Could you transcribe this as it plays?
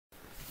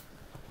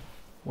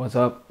What's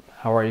up?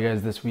 How are you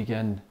guys this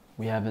weekend?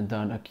 We haven't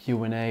done a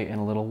Q&A in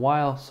a little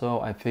while,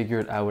 so I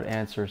figured I would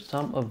answer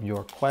some of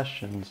your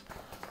questions,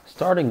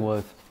 starting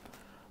with,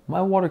 my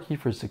water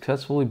kefir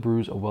successfully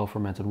brews a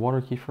well-fermented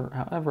water kefir.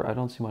 However, I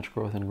don't see much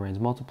growth in grains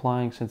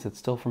multiplying. Since it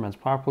still ferments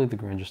properly, the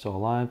grains are still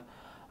alive.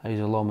 I use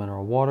a low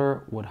mineral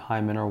water. Would high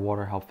mineral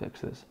water help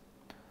fix this?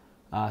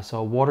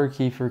 So water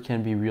kefir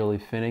can be really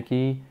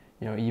finicky.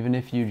 Even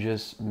if you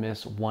just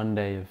miss one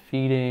day of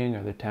feeding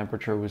or the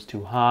temperature was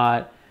too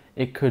hot,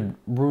 it could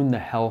ruin the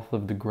health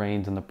of the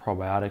grains and the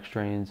probiotic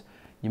strains.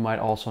 You might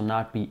also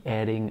not be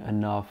adding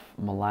enough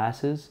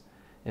molasses.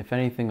 If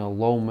anything, a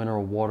low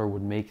mineral water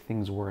would make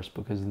things worse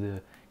because the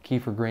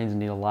kefir grains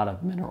need a lot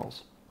of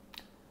minerals.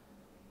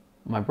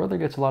 My brother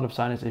gets a lot of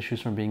sinus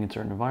issues from being in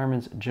certain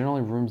environments,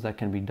 generally rooms that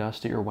can be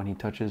dusty or when he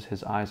touches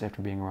his eyes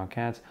after being around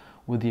cats.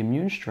 With the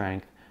immune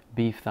strength,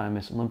 beef,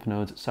 thymus, lymph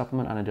nodes,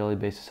 supplement on a daily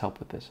basis help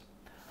with this.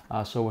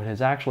 So it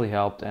has actually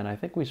helped, and I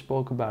think we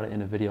spoke about it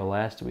in a video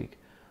last week.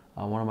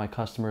 One of my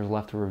customers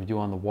left a review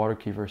on the water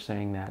kefir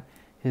saying that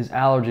his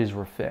allergies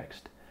were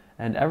fixed.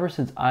 And ever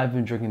since I've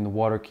been drinking the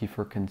water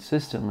kefir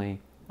consistently,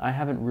 I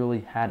haven't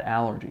really had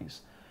allergies.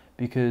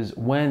 Because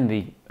when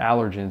the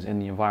allergens in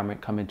the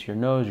environment come into your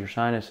nose, your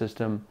sinus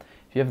system,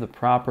 if you have the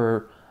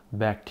proper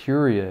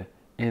bacteria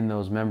in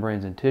those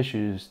membranes and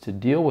tissues to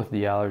deal with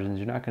the allergens,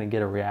 you're not going to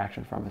get a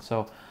reaction from it.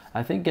 So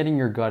I think getting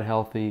your gut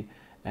healthy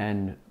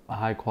and a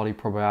high quality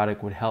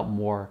probiotic would help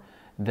more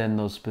than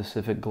those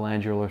specific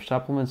glandular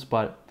supplements,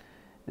 but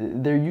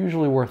they're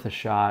usually worth a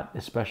shot,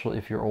 especially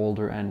if you're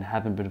older and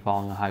haven't been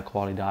following a high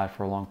quality diet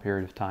for a long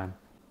period of time.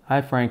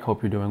 Hi Frank,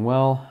 hope you're doing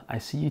well. I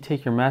see you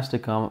take your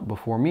Mastic gum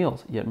before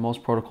meals, yet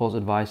most protocols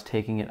advise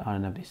taking it on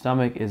an empty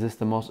stomach. Is this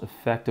the most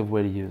effective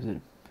way to use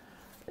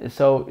it?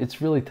 So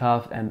it's really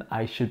tough, and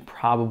I should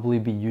probably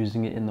be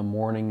using it in the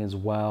morning as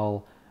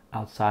well,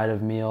 outside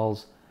of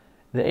meals.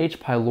 The H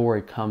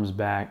pylori comes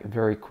back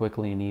very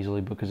quickly and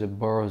easily because it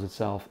burrows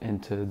itself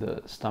into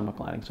the stomach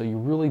lining. So you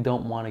really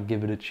don't want to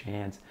give it a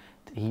chance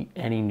to eat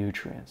any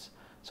nutrients.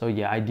 So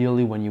yeah,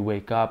 ideally when you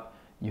wake up,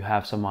 you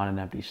have some on an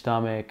empty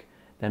stomach,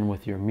 then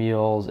with your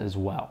meals as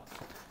well.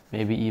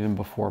 Maybe even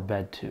before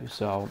bed too.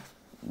 So,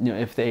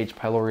 if the H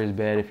pylori is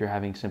bad, if you're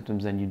having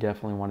symptoms, then you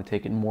definitely want to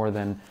take it more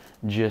than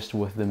just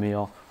with the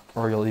meal,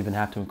 or you'll even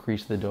have to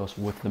increase the dose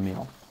with the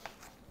meal.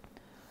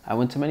 I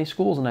went to many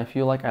schools and I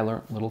feel like I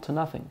learned little to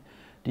nothing.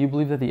 Do you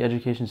believe that the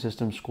education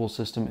system, school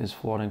system, is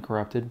flawed and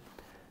corrupted?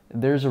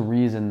 There's a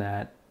reason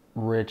that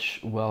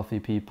rich, wealthy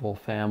people,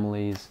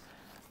 families,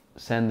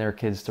 send their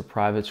kids to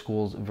private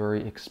schools,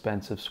 very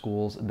expensive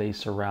schools. They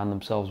surround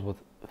themselves with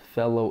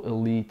fellow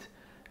elite,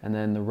 and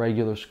then the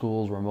regular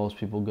schools where most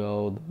people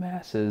go, the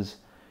masses,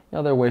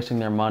 they're wasting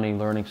their money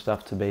learning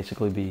stuff to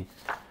basically be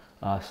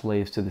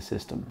slaves to the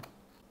system.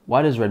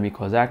 Why does red meat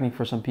cause acne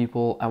for some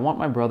people? I want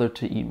my brother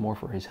to eat more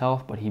for his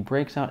health, but he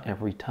breaks out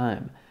every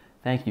time.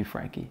 Thank you,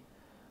 Frankie.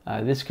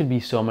 This could be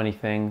so many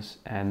things,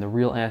 and the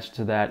real answer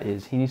to that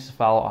is he needs to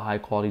follow a high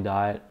quality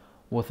diet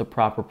with a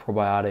proper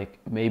probiotic,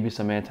 maybe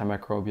some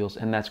antimicrobials,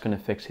 and that's going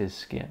to fix his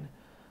skin.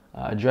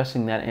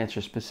 Addressing that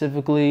answer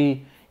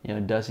specifically,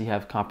 does he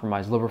have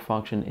compromised liver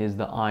function? Is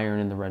the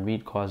iron in the red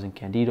meat causing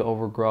candida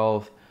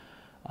overgrowth?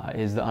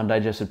 Is the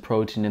undigested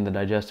protein in the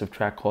digestive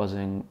tract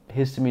causing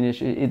histamine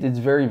issue? It's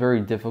very,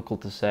 very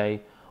difficult to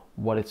say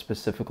what it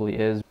specifically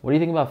is. What do you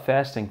think about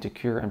fasting to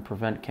cure and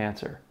prevent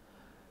cancer?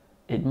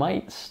 It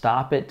might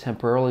stop it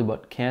temporarily,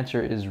 but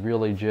cancer is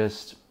really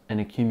just an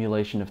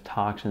accumulation of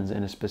toxins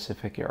in a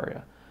specific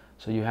area.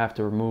 So you have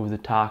to remove the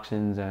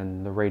toxins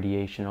and the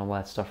radiation, all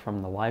that stuff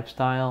from the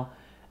lifestyle,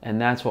 and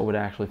that's what would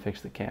actually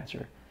fix the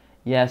cancer.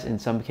 Yes, in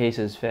some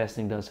cases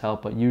fasting does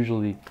help, but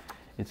usually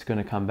it's going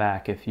to come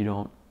back if you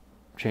don't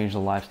change the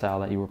lifestyle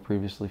that you were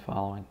previously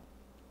following.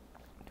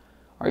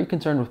 Are you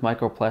concerned with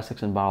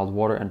microplastics in bottled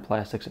water and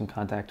plastics in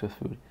contact with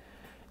food?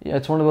 Yeah,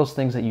 it's one of those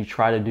things that you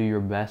try to do your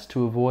best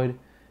to avoid.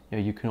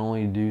 You can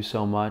only do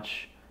so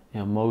much.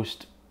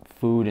 Most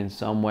food in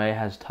some way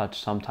has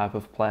touched some type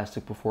of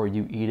plastic before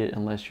you eat it,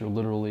 unless you're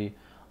literally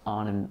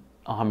on an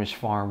Amish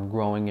farm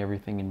growing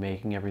everything and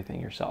making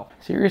everything yourself.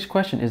 Serious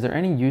question, is there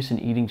any use in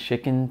eating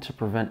chicken to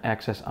prevent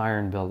excess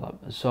iron buildup?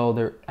 So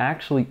there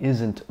actually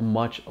isn't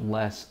much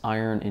less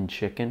iron in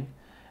chicken,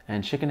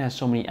 and chicken has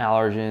so many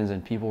allergens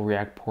and people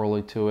react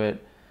poorly to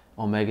it,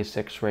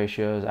 omega-6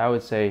 ratios. I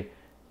would say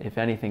if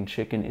anything,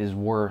 chicken is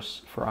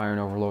worse for iron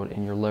overload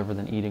in your liver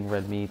than eating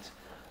red meats.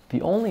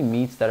 The only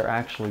meats that are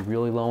actually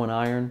really low in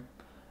iron,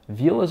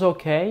 veal is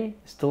okay,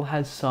 still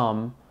has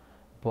some,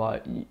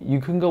 but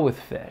you can go with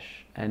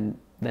fish, and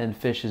then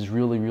fish is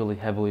really, really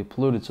heavily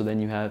polluted, so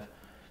then you have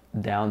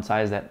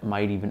downsides that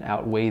might even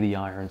outweigh the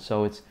iron.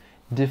 So it's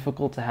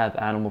difficult to have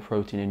animal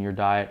protein in your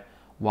diet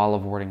while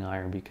avoiding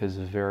iron because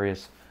of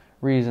various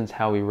reasons,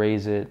 how we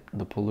raise it,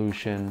 the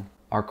pollution.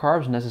 Are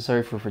carbs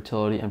necessary for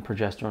fertility and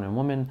progesterone in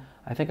women?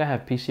 I think I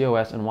have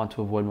PCOS and want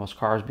to avoid most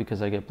carbs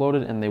because I get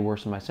bloated and they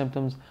worsen my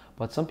symptoms,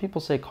 but some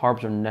people say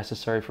carbs are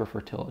necessary for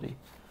fertility.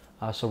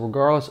 So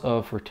regardless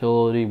of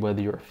fertility,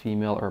 whether you're a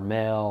female or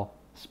male,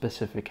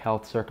 specific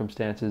health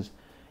circumstances,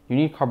 You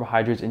need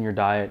carbohydrates in your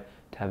diet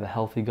to have a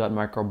healthy gut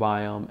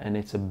microbiome, and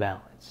it's a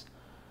balance.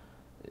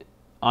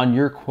 On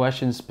your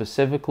question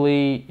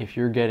specifically, if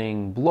you're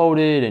getting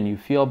bloated and you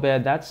feel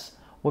bad, that's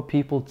what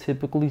people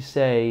typically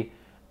say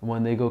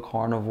when they go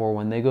carnivore,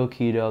 when they go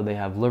keto. They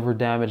have liver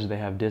damage, they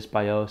have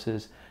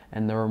dysbiosis,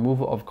 and the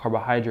removal of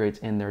carbohydrates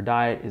in their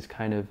diet is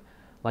kind of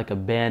like a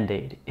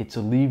band-aid. It's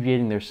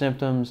alleviating their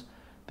symptoms.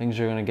 Things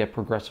are going to get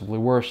progressively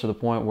worse to the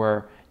point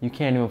where you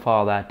can't even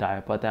follow that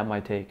diet, but that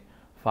might take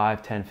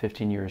 5, 10,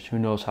 15 years, who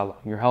knows how long.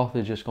 Your health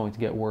is just going to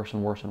get worse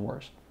and worse and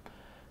worse.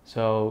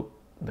 So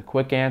the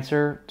quick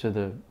answer to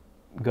the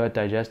gut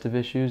digestive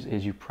issues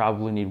is you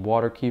probably need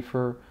water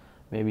kefir,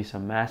 maybe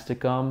some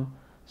mastic gum,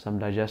 some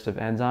digestive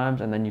enzymes,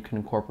 and then you can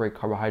incorporate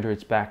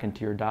carbohydrates back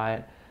into your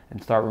diet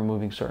and start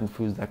removing certain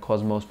foods that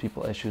cause most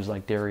people issues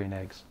like dairy and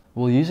eggs.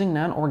 Will using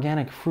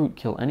non-organic fruit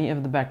kill any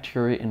of the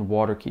bacteria in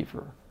water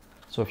kefir?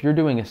 So if you're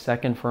doing a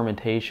second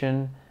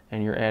fermentation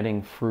and you're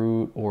adding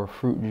fruit or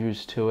fruit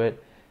juice to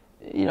it,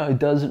 it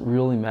doesn't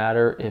really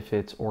matter if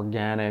it's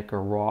organic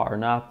or raw or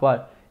not,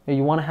 but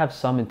you want to have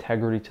some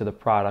integrity to the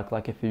product.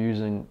 Like if you're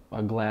using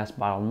a glass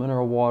bottled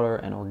mineral water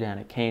and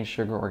organic cane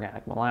sugar,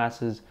 organic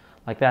molasses,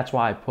 like that's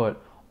why I put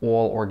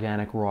all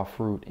organic raw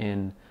fruit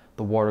in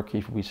the water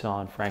kefir we sell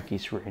on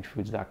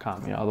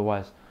frankiesfoods.com.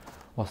 Otherwise,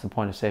 what's the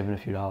point of saving a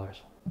few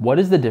dollars? What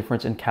is the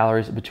difference in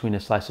calories between a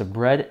slice of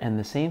bread and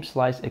the same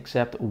slice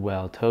except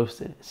well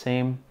toasted?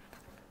 Same.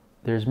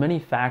 There's many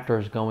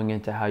factors going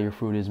into how your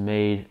food is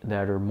made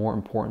that are more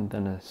important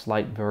than a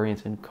slight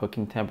variance in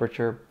cooking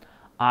temperature.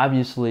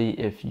 Obviously,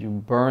 if you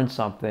burn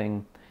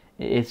something,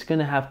 it's going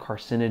to have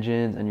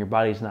carcinogens and your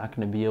body's not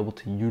going to be able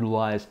to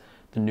utilize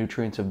the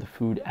nutrients of the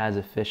food as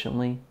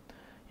efficiently.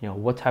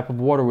 What type of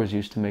water was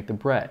used to make the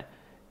bread?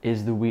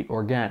 Is the wheat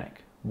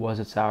organic? Was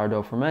it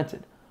sourdough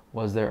fermented?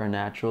 Was there a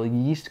natural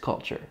yeast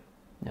culture?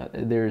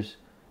 There's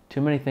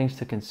too many things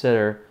to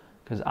consider,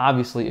 because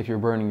obviously if you're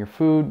burning your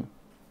food,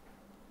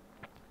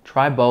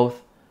 try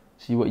both,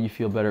 see what you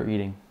feel better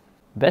eating.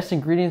 Best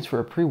ingredients for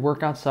a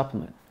pre-workout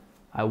supplement.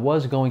 I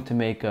was going to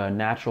make a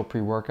natural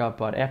pre-workout,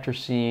 but after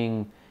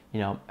seeing,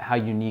 how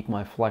unique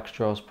my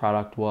Flextrose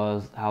product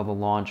was, how the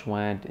launch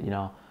went,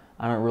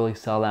 I don't really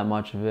sell that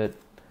much of it.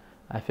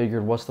 I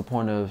figured, what's the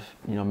point of,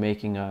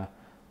 making a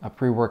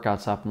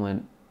pre-workout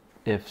supplement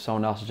if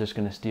someone else is just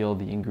going to steal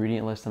the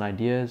ingredient list and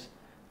ideas?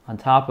 On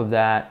top of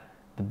that,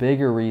 the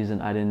bigger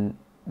reason I didn't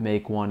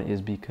make one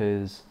is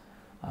because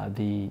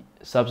the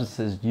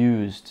substances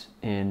used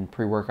in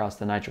pre-workouts,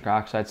 the nitric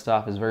oxide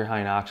stuff, is very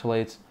high in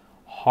oxalates.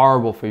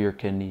 Horrible for your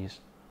kidneys,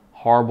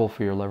 horrible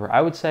for your liver.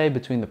 I would say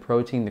between the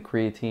protein, the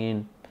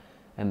creatine,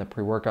 and the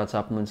pre-workout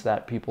supplements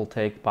that people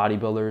take,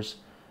 bodybuilders,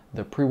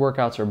 the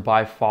pre-workouts are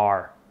by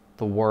far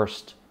the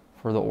worst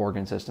for the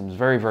organ systems.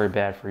 Very, very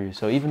bad for you.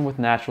 So even with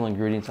natural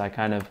ingredients, I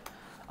kind of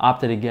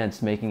opted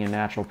against making a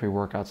natural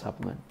pre-workout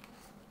supplement.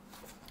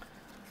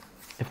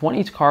 If one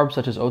eats carbs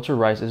such as oats or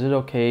rice, is it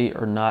okay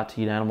or not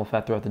to eat animal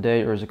fat throughout the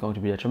day, or is it going to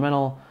be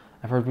detrimental?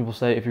 I've heard people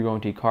say if you're going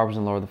to eat carbs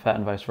and lower the fat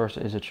and vice versa.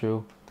 Is it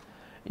true?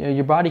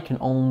 Your body can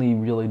only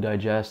really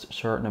digest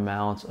certain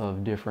amounts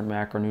of different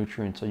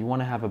macronutrients, so you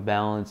want to have a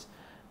balance,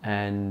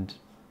 and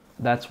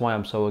that's why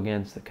I'm so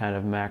against the kind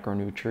of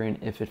macronutrient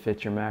if it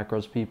fits your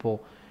macros,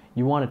 people.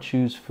 You want to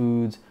choose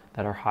foods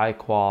that are high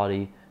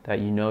quality, that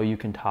you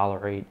can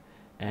tolerate,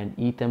 and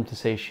eat them to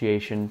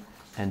satiation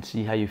and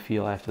see how you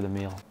feel after the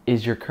meal.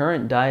 Is your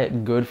current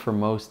diet good for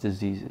most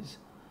diseases?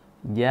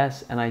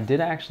 Yes, and I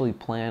did actually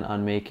plan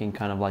on making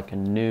kind of like a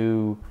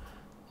new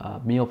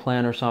meal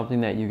plan or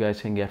something that you guys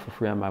can get for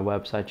free on my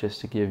website,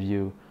 just to give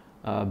you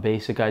a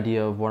basic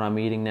idea of what I'm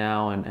eating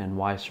now and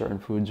why certain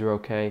foods are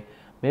okay.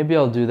 Maybe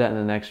I'll do that in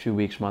the next few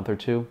weeks, month or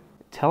two.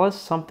 Tell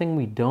us something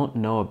we don't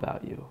know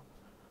about you.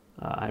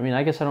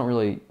 I guess I don't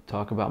really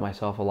talk about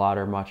myself a lot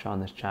or much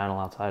on this channel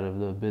outside of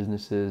the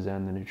businesses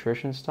and the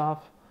nutrition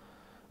stuff.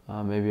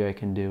 Maybe I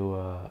can do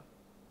a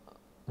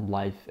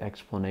life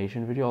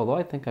explanation video, although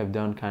I think I've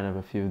done kind of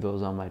a few of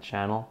those on my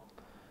channel.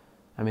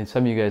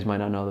 Some of you guys might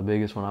not know the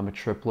biggest one. I'm a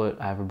triplet.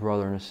 I have a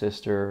brother and a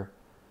sister.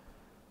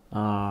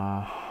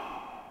 What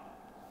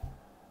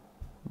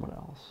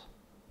else?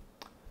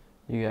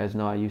 You guys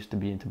know I used to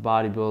be into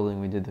bodybuilding.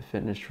 We did the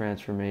fitness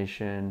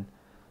transformation.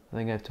 I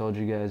think I've told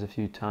you guys a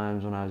few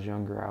times when I was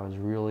younger, I was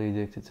really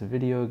addicted to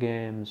video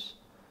games.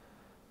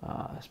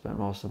 I spent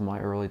most of my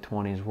early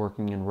 20s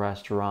working in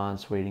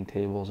restaurants, waiting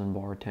tables and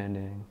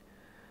bartending.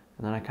 And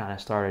then I kind of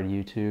started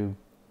YouTube.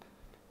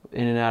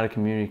 In and out of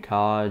community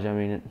college,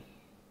 it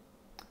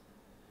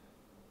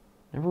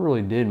never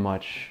really did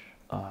much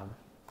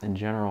in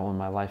general in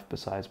my life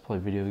besides play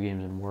video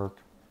games and work.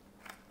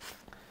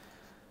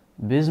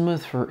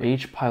 Bismuth for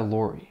H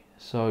Pylori.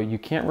 So you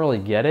can't really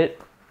get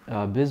it.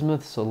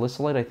 Bismuth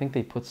salicylate, I think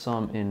they put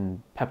some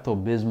in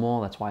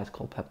Pepto-Bismol. That's why it's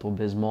called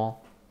Pepto-Bismol,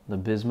 the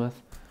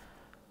bismuth.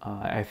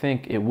 I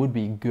think it would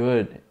be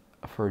good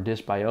for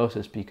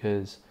dysbiosis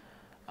because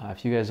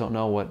if you guys don't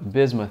know what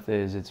bismuth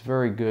is, it's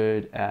very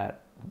good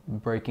at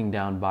breaking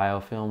down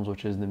biofilms,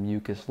 which is the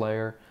mucus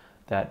layer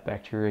that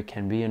bacteria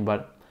can be in.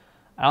 But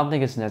I don't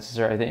think it's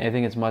necessary. I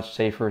think it's much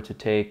safer to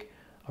take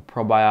a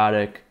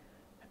probiotic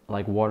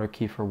like water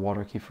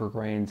kefir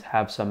grains,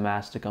 have some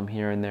masticum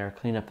here and there,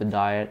 clean up the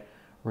diet,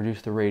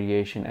 reduce the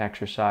radiation,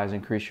 exercise,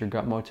 increase your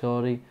gut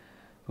motility.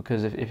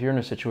 Because if you're in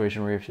a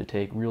situation where you have to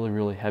take really,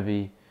 really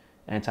heavy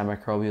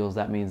antimicrobials,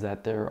 that means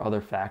that there are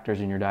other factors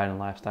in your diet and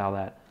lifestyle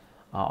that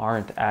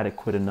aren't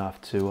adequate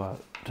enough to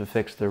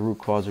fix the root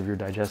cause of your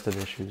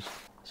digestive issues.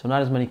 So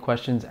not as many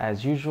questions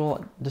as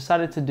usual.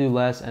 Decided to do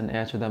less and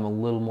answer them a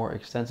little more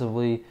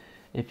extensively.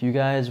 If you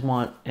guys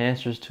want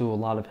answers to a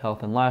lot of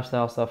health and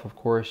lifestyle stuff, of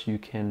course, you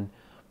can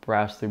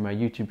browse through my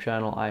YouTube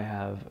channel. I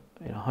have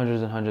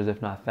hundreds and hundreds,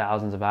 if not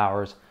thousands of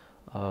hours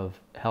of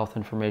health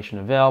information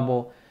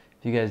available.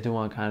 If you guys do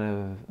want kind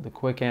of the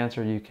quick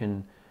answer, you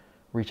can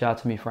reach out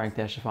to me,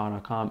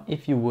 frank-stefano.com,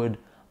 if you would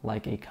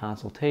like a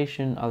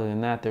consultation. Other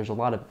than that, there's a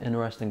lot of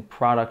interesting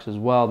products as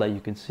well that you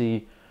can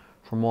see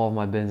from all of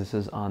my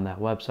businesses on that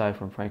website,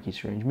 from Frankie's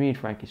Strange Meat,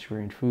 Frankie's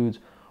Strange Foods,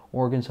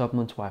 organ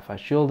supplements, Wi-Fi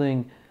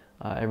shielding.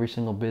 Every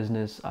single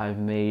business I've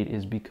made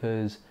is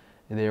because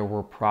there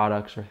were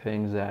products or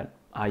things that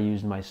I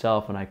used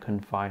myself and I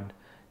couldn't find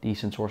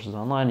decent sources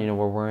online.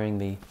 We're wearing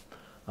the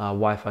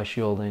Wi-Fi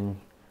shielding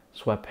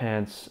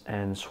sweatpants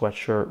and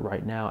sweatshirt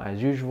right now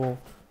as usual.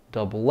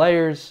 Double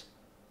layers,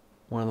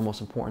 one of the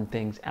most important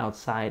things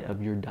outside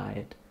of your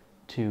diet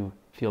to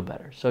feel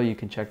better. So you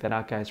can check that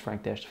out, guys,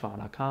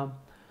 frank-stefano.com.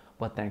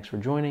 But thanks for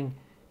joining.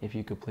 If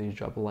you could please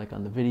drop a like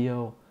on the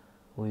video,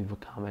 leave a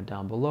comment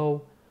down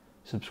below,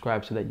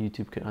 subscribe so that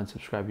YouTube can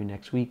unsubscribe you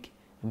next week,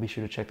 and be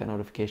sure to check that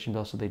notification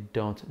bell so they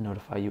don't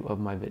notify you of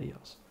my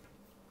videos.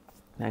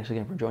 Thanks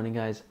again for joining,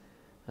 guys,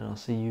 and I'll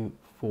see you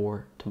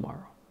for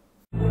tomorrow.